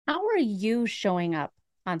you showing up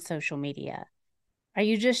on social media? Are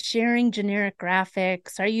you just sharing generic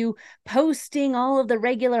graphics? Are you posting all of the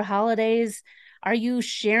regular holidays? Are you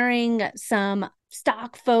sharing some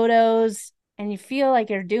stock photos and you feel like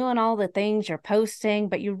you're doing all the things you're posting,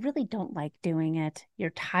 but you really don't like doing it?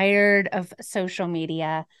 You're tired of social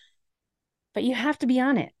media, but you have to be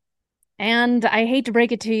on it. And I hate to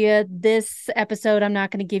break it to you, this episode, I'm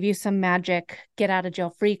not going to give you some magic get out of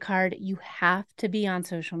jail free card. You have to be on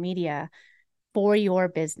social media for your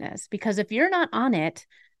business, because if you're not on it,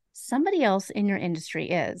 somebody else in your industry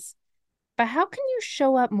is. But how can you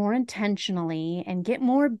show up more intentionally and get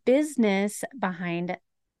more business behind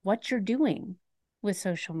what you're doing with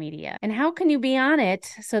social media? And how can you be on it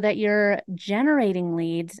so that you're generating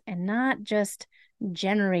leads and not just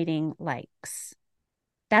generating likes?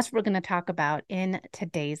 That's what we're going to talk about in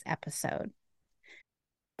today's episode.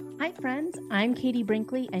 Hi, friends. I'm Katie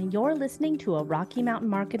Brinkley, and you're listening to a Rocky Mountain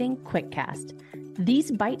Marketing Quickcast.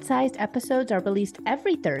 These bite-sized episodes are released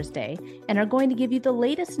every Thursday and are going to give you the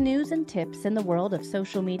latest news and tips in the world of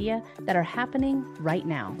social media that are happening right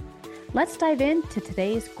now. Let's dive into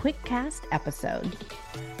today's Quickcast episode.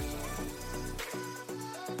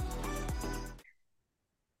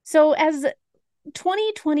 So as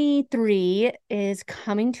 2023 is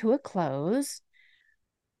coming to a close,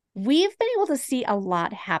 we've been able to see a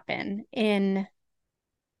lot happen in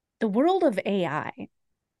the world of AI.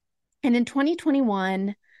 And in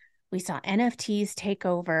 2021, we saw NFTs take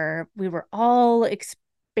over. We were all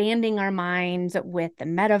expanding our minds with the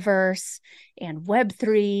metaverse and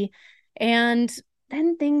Web3. And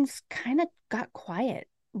then things kind of got quiet.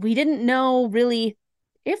 We didn't know really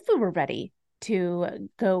if we were ready to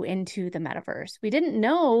go into the metaverse. We didn't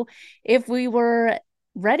know if we were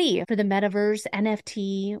ready for the metaverse,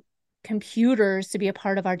 NFT, computers to be a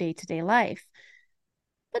part of our day-to-day life.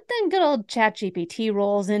 But then good old ChatGPT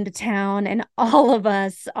rolls into town, and all of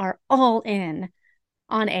us are all in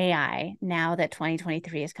on AI now that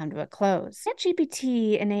 2023 has come to a close.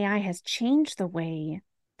 ChatGPT and AI has changed the way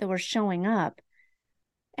that we're showing up.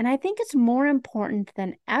 And I think it's more important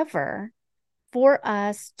than ever for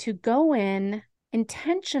us to go in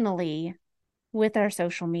intentionally with our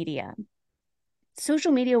social media.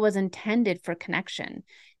 Social media was intended for connection.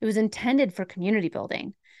 It was intended for community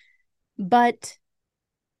building. But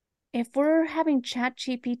if we're having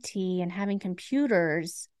ChatGPT and having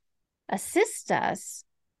computers assist us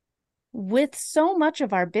with so much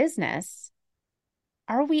of our business,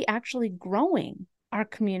 are we actually growing our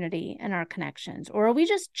community and our connections? Or are we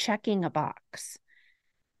just checking a box?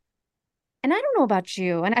 And I don't know about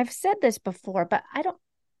you, and I've said this before, but I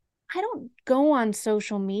don't go on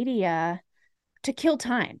social media to kill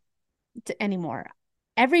time anymore.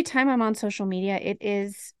 Every time I'm on social media, it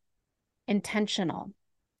is intentional.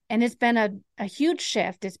 And it's been a huge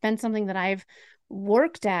shift. It's been something that I've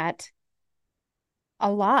worked at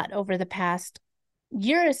a lot over the past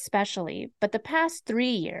year, especially, but the past 3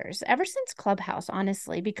 years, ever since Clubhouse,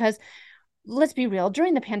 honestly, because let's be real,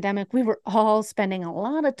 during the pandemic, we were all spending a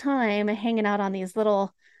lot of time hanging out on these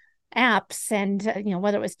little apps, and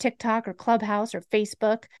whether it was TikTok or Clubhouse or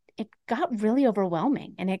Facebook, it got really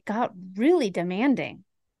overwhelming and it got really demanding.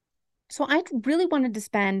 So I really wanted to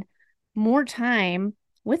spend more time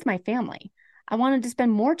with my family. I wanted to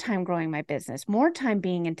spend more time growing my business, more time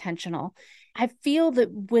being intentional. I feel that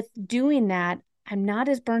with doing that, I'm not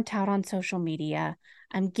as burnt out on social media.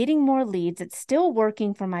 I'm getting more leads. It's still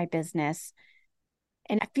working for my business.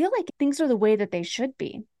 And I feel like things are the way that they should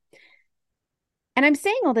be. And I'm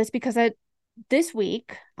saying all this because this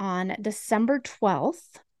week on December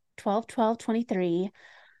 12th, 12/12/23, it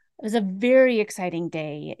was a very exciting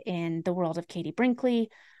day in the world of Katie Brinkley.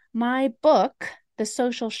 My book, The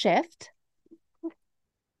Social Shift,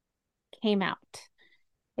 came out.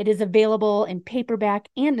 It is available in paperback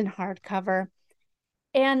and in hardcover.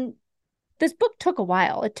 And this book took a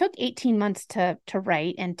while. It took 18 months to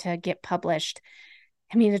write and to get published.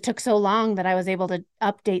 I mean, it took so long that I was able to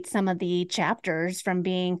update some of the chapters from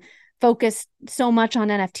being focused so much on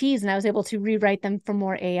NFTs, and I was able to rewrite them for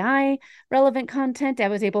more AI relevant content. I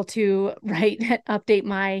was able to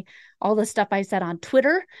update all the stuff I said on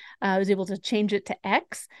Twitter. I was able to change it to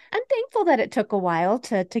X. I'm thankful that it took a while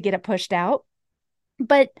to get it pushed out.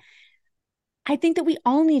 But I think that we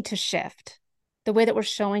all need to shift the way that we're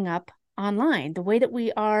showing up online, the way that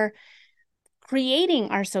we are creating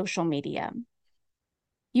our social media.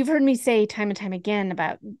 You've heard me say time and time again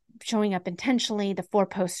about showing up intentionally, the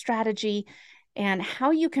 4-post strategy, and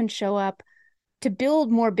how you can show up to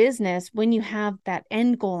build more business when you have that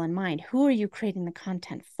end goal in mind. Who are you creating the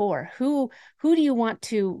content for? Who do you want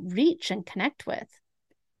to reach and connect with?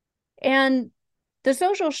 And The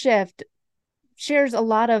Social Shift shares a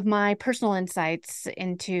lot of my personal insights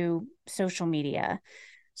into social media.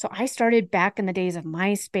 So I started back in the days of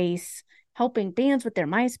MySpace, helping bands with their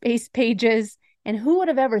MySpace pages. And who would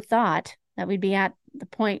have ever thought that we'd be at the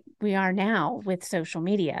point we are now with social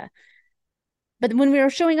media? But when we were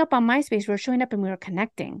showing up on MySpace, we were showing up and we were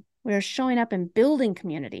connecting. We were showing up and building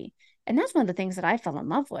community. And that's one of the things that I fell in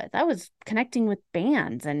love with. I was connecting with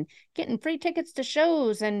bands and getting free tickets to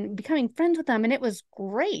shows and becoming friends with them. And it was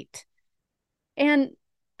great. And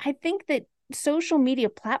I think that social media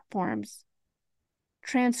platforms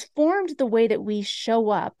transformed the way that we show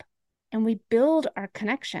up and we build our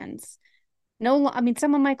connections. No, I mean,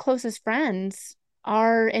 some of my closest friends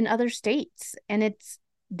are in other states, and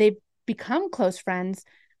they've become close friends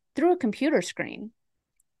through a computer screen.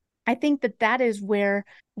 I think that that is where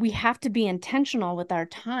we have to be intentional with our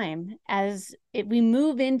time we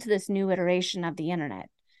move into this new iteration of the internet.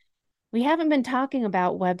 We haven't been talking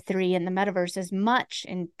about Web3 and the metaverse as much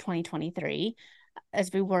in 2023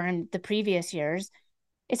 as we were in the previous years.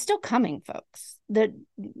 It's still coming, folks.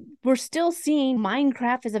 We're still seeing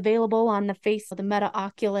Minecraft is available on the face of the Meta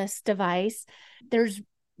Oculus device. There's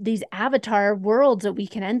these avatar worlds that we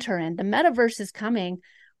can enter in. The metaverse is coming.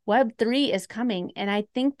 Web3 is coming. And I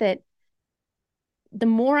think that the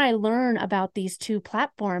more I learn about these two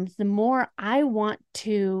platforms, the more I want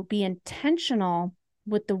to be intentional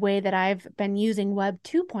with the way that I've been using Web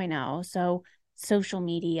 2.0. So social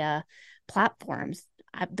media platforms,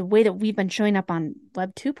 the way that we've been showing up on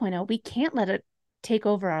Web 2.0, we can't let it take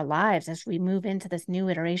over our lives as we move into this new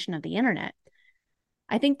iteration of the internet.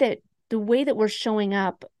 I think that the way that we're showing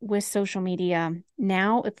up with social media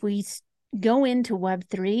now, if we go into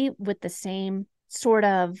Web3 with the same sort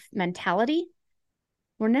of mentality,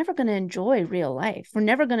 we're never going to enjoy real life. We're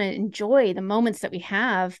never going to enjoy the moments that we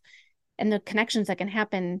have and the connections that can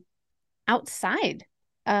happen outside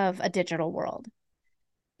of a digital world.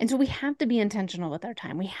 And so we have to be intentional with our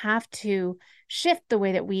time. We have to shift the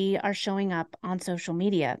way that we are showing up on social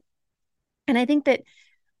media. And I think that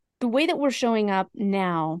the way that we're showing up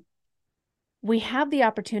now, we have the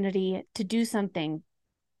opportunity to do something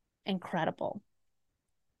incredible.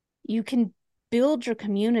 You can build your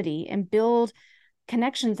community and build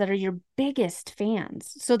connections that are your biggest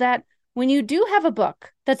fans, so that when you do have a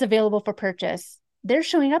book that's available for purchase, they're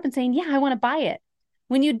showing up and saying, yeah, I want to buy it.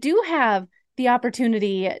 When you do have the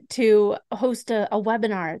opportunity to host a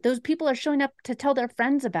webinar, those people are showing up to tell their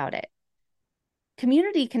friends about it.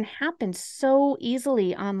 Community can happen so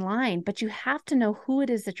easily online, but you have to know who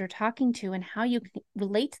it is that you're talking to and how you can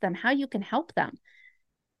relate to them, how you can help them.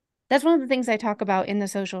 That's one of the things I talk about in the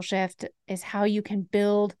Social Shift, is how you can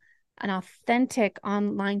build an authentic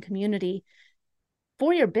online community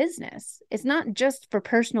for your business. It's not just for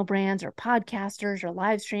personal brands or podcasters or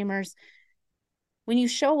live streamers. When you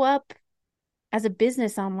show up as a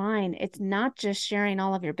business online, it's not just sharing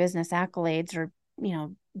all of your business accolades or,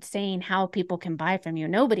 saying how people can buy from you.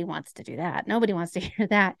 Nobody wants to do that. Nobody wants to hear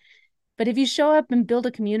that. But if you show up and build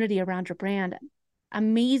a community around your brand,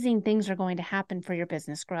 amazing things are going to happen for your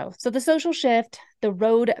business growth. So the Social Shift, the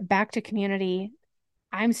road back to community,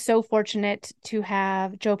 I'm so fortunate to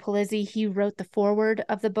have Joe Pulizzi. He wrote the foreword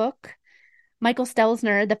of the book. Michael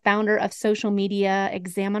Stelzner, the founder of Social Media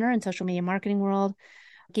Examiner and Social Media Marketing World,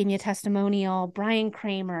 gave me a testimonial. Brian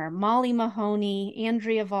Kramer, Molly Mahoney,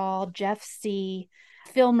 Andrea Vall, Jeff C.,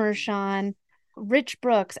 Phil Mershon, Rich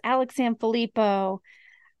Brooks, Alex Sanfilippo.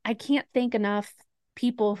 I can't thank enough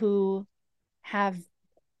people who have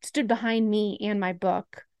stood behind me and my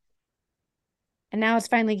book. And now it's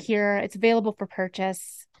finally here. It's available for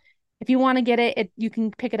purchase. If you want to get it, you can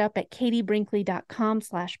pick it up at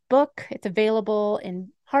katiebrinkley.com/book. It's available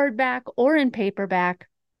in hardback or in paperback,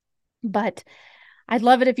 but I'd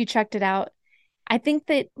love it if you checked it out. I think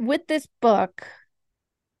that with this book,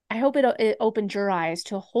 I hope it opened your eyes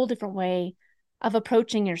to a whole different way of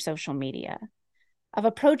approaching your social media, of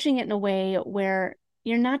approaching it in a way where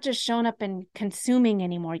you're not just showing up and consuming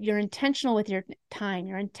anymore. You're intentional with your time.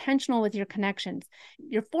 You're intentional with your connections.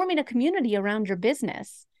 You're forming a community around your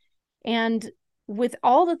business. And with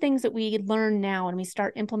all the things that we learn now and we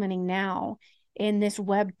start implementing now in this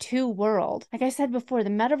Web 2 world, like I said before, the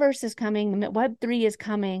metaverse is coming, the Web 3 is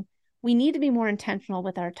coming. We need to be more intentional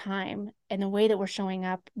with our time and the way that we're showing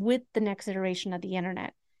up with the next iteration of the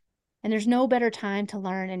internet. And there's no better time to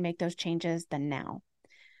learn and make those changes than now.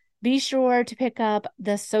 Be sure to pick up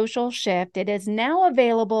The Social Shift. It is now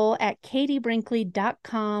available at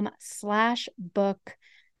katiebrinkley.com/book.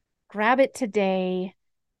 Grab it today.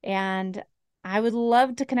 And I would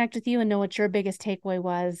love to connect with you and know what your biggest takeaway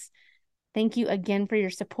was. Thank you again for your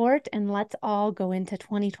support. And let's all go into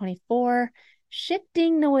 2024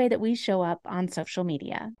 shifting the way that we show up on social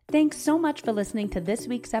media. Thanks so much for listening to this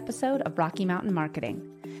week's episode of Rocky Mountain Marketing.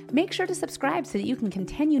 Make sure to subscribe so that you can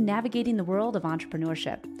continue navigating the world of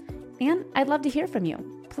entrepreneurship. And I'd love to hear from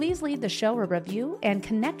you. Please leave the show a review and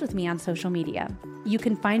connect with me on social media. You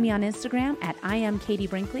can find me on Instagram at I am Katie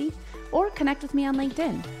Brinkley or connect with me on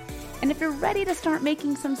LinkedIn. And if you're ready to start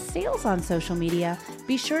making some sales on social media,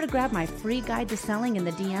 be sure to grab my free guide to selling in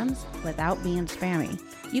the DMs without being spammy.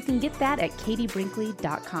 You can get that at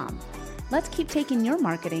katiebrinkley.com. Let's keep taking your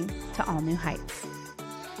marketing to all new heights.